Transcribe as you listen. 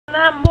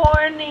Not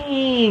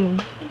morning.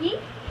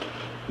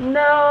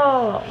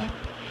 No.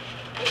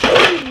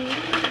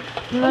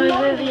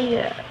 No es de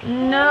día.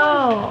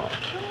 No.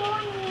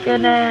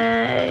 Good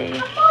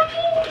night.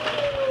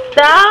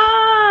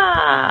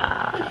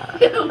 Stop.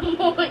 Good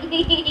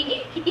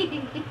morning.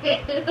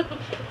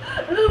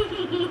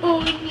 Good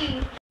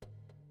morning.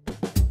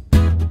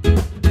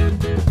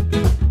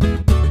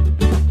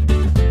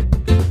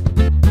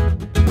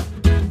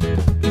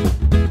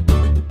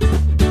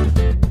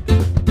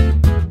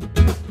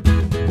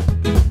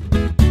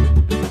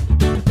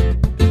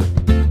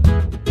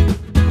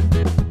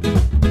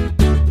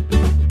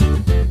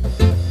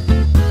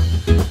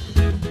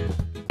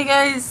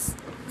 Guys,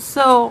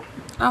 so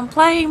I'm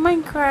playing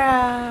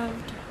Minecraft.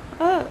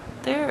 Oh,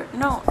 there,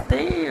 no,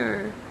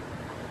 there,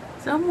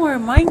 somewhere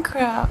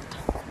Minecraft.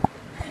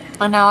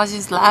 And I was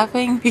just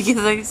laughing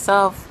because I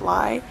saw a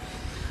fly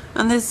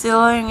on the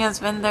ceiling. Has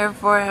been there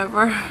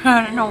forever.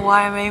 I don't know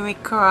why it made me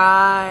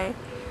cry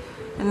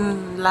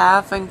and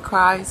laugh and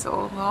cry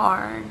so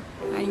hard.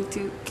 I need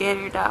to get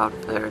it out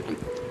there. Like,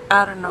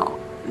 I don't know.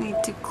 I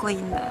need to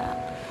clean that.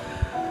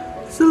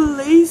 It's a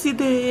lazy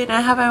day and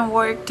I haven't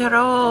worked at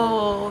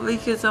all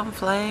because I'm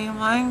playing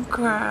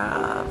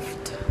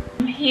Minecraft.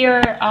 I'm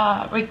here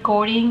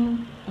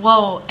recording,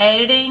 well,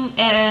 editing,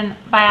 and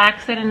by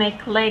accident I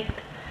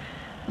clicked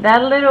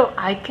that little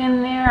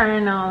icon there. I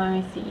don't know, let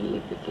me see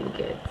if we can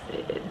get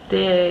it.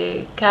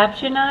 The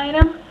caption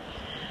item.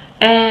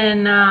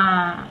 And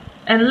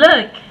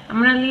look,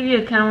 I'm gonna leave you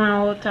a comment.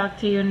 I will talk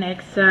to you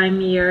next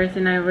time, yours,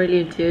 and I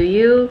really do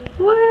you.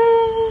 What?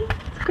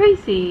 It's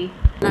crazy.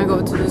 I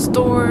go to the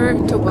store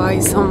to buy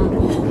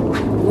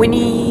some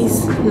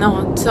Winnie's,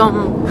 no,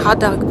 some hot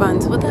dog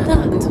buns. What the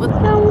hell?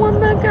 Someone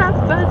that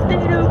got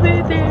busted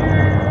over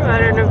there. I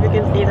don't know if you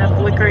can see that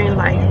flickering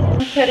light. I'm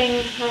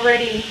putting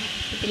already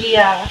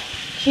the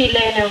chile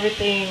and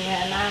everything,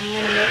 and I'm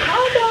gonna make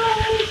hot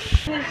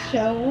dogs. This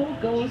show,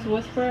 Ghost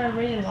Whisper, I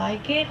really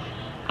like it.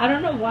 I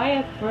don't know why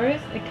at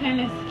first it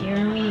kind of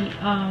scared me,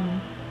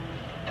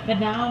 but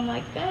now I'm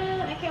like,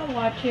 I can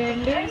watch it.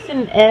 And there's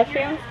an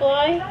FM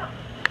fly.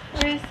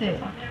 Where is it?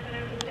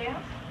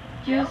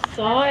 You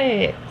saw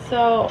it.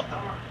 So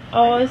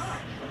I was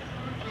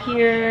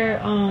here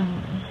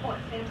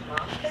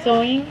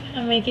sewing.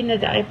 I'm making the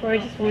diaper. I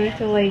just wanted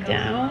to lay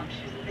down.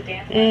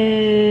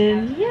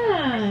 And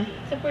yeah,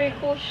 it's a pretty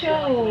cool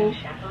show.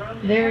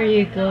 There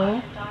you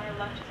go.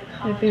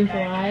 FM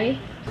fly.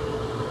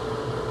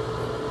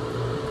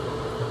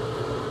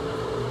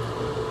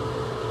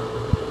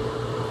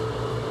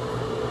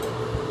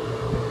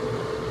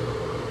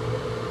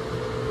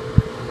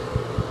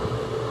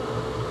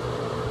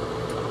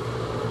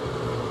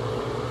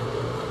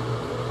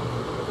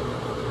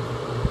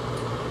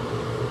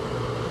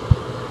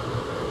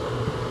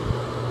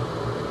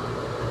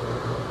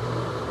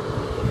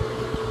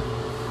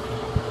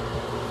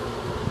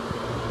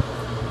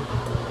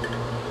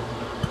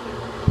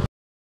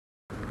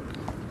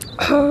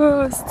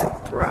 Oh, it's too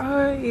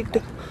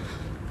bright.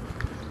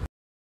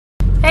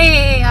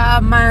 Hey,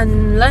 I'm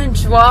on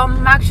lunch. Well,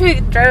 I'm actually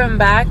driving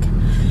back.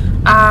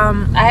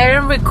 I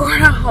didn't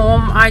record at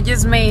home. I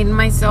just made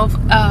myself,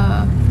 did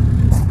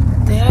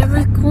I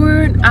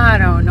record? I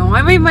don't know.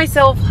 I made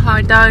myself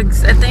hot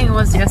dogs. I think it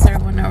was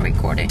yesterday when I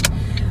recorded.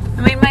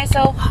 I made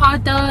myself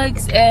hot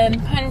dogs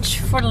and punch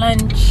for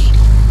lunch.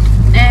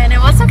 And it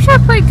was actually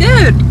pretty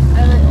good.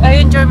 I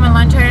enjoyed my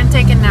lunch. I didn't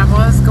take a nap.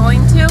 I was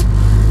going to,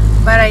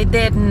 but I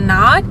did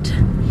not.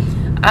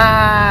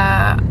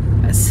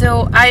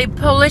 So I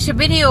published a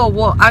video,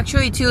 well,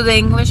 actually to the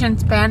English and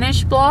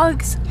Spanish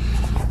blogs.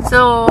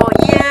 So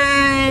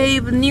yay,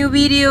 new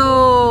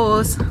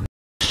videos.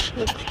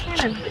 What's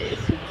kind of this?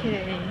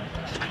 Okay.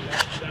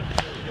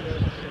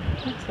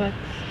 That sucks.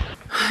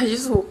 I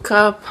just woke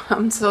up.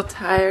 I'm so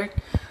tired.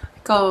 I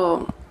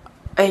called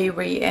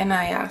Avery and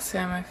I asked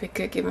him if he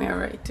could give me a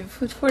ride to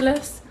Food for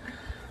Less.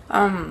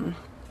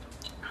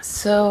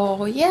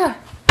 So yeah.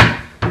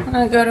 I'm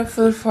gonna go to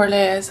Food for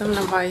Less. I'm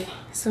gonna buy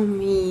some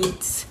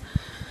meats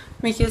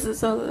because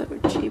it's a little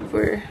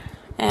cheaper.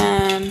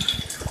 And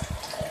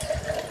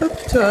I'm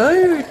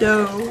tired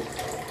though.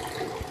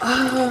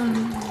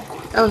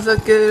 That was a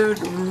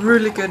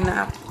really good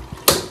nap.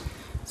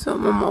 So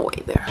I'm on my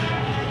way there.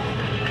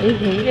 I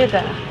hated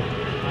that.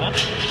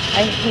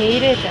 I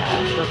hated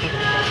that.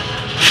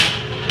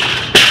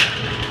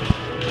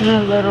 And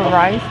a little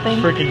rice thing.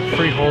 Freaking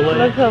free-hole.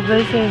 Look how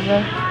big is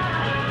it.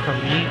 For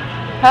me.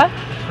 Huh?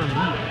 For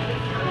me.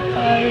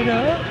 I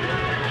know.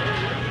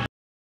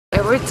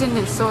 Everything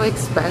is so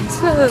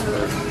expensive.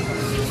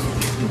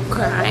 I'm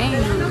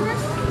crying.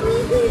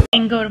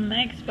 And go to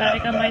Max, but I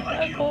got my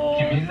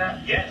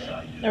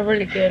tacos. They're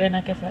really good in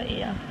a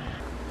quesadilla.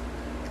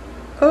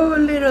 Oh, a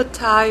little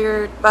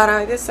tired, but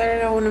I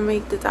decided I want to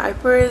make the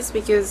diapers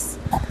because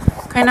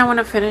I kind of want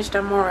to finish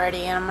them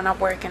already, and I'm gonna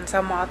work on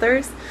some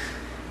others.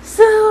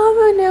 So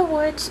I'm gonna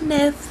watch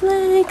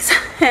Netflix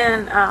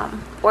and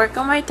work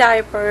on my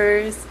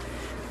diapers.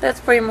 That's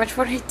pretty much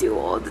what I do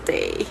all the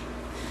day.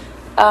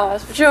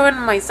 Especially when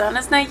my son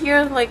is not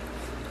here, like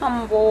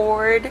I'm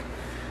bored.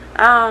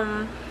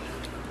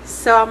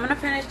 So I'm gonna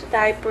finish the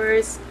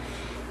diapers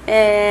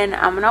and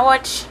I'm gonna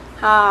watch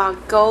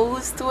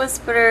Ghost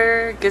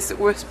Whisperer,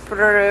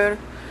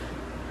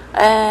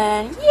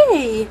 and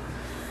yay!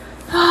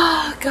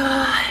 Oh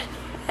god!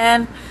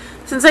 And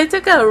since I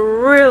took a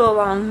real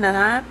long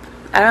nap,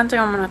 I don't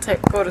think I'm gonna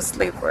go to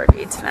sleep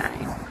early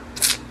tonight.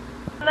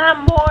 Not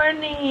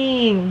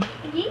morning.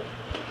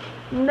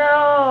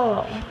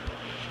 No.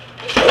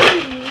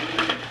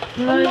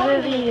 No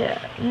es de día.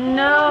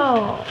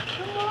 No.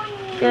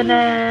 Good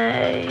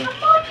night.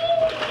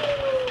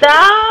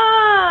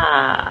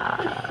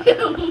 Stop.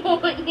 Good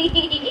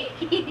morning.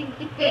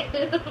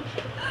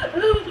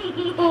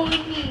 Good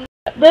morning.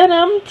 But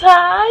I'm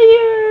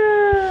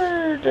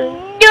tired.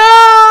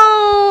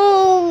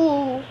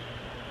 No.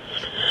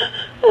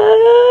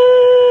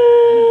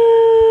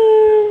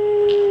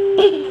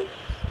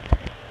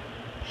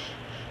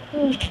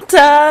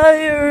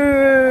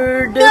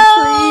 Tired. No.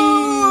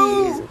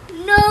 Please.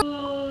 No.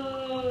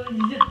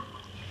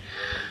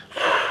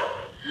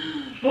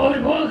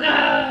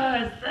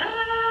 Burbujas.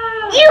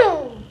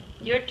 You.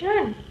 Your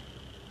turn.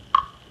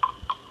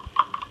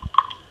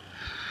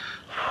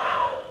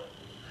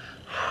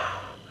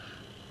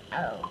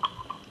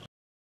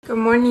 Good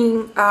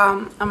morning.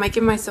 I'm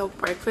making myself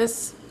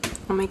breakfast.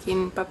 I'm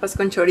making papas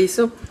con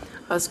chorizo.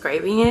 I was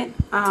craving it.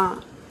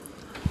 And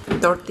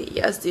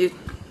tortillas, dude.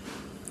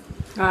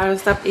 I gotta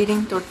stop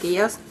eating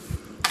tortillas.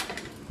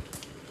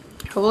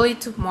 Hopefully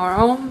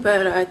tomorrow,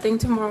 but I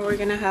think tomorrow we're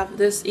gonna have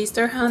this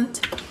Easter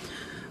hunt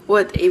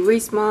with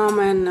Avery's mom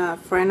and a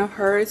friend of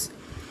hers.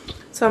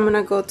 So I'm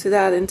gonna go to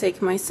that and take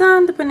my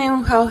son, depending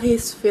on how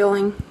he's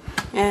feeling.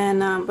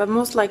 And but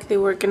most likely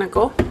we're gonna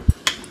go.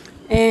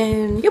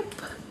 And yep.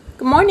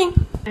 Good morning.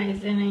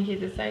 Guys, and then he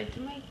decided to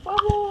make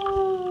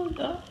bubbles.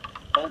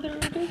 Oh, there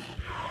it is.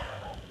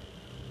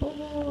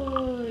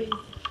 Boys.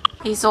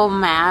 He's all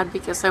mad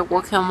because I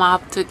woke him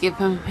up to give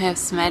him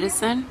his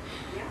medicine,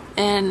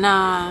 and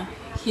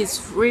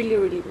he's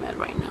really mad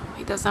right now.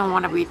 He doesn't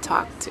want to be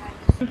talked to.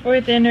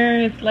 For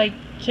dinner, it's like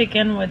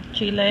chicken with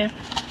chile.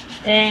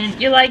 And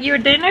you like your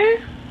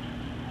dinner?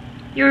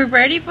 You're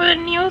ready for the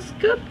new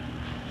scoop?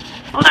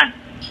 Hold on.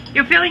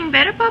 You're feeling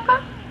better,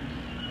 Papa?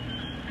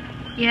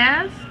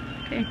 Yes?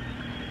 Okay.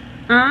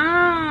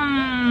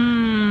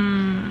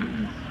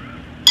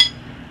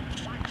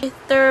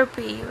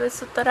 Therapy.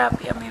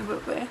 Besoterapia, mi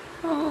bebé.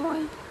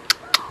 Oh.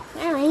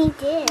 Oh, he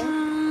did.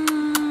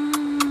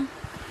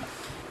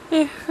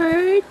 It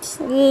hurts?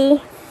 Yeah.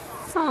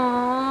 Oh,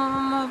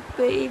 my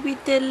baby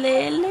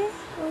Delele.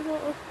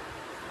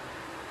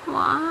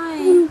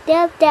 Why?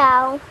 Step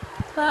down.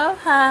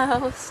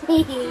 Clubhouse.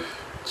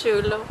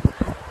 Chulo.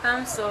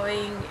 I'm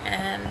sewing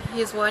and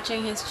he's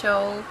watching his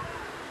show.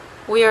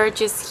 We are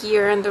just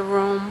here in the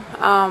room,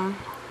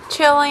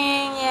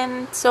 chilling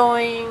and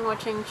sewing,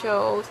 watching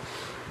shows.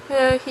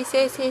 He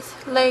says his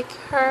leg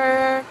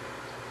hurt.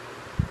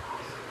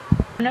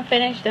 I'm gonna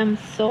finish them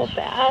so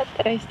bad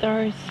that I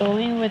started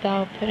sewing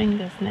without putting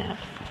the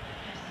snaps.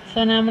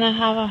 So now I'm gonna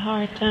have a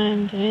hard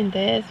time doing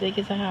this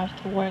because I have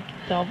to work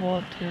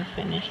double to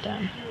finish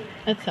them.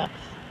 It sucks.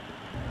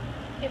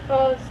 He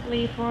fell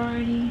asleep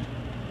already.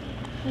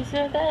 He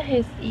said that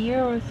his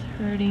ear was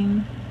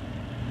hurting.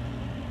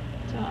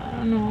 So I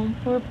don't know,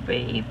 poor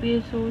baby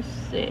is so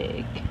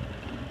sick.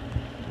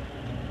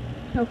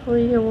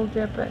 Hopefully he will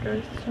get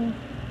better soon.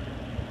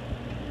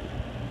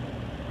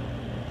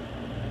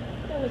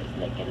 That looks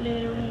like a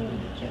little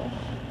angel.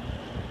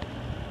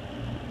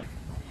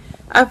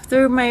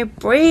 After my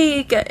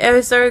break,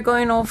 I started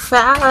going all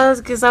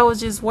fast because I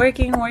was just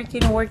working,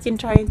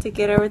 trying to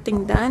get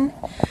everything done,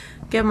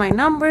 get my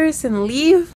numbers and leave.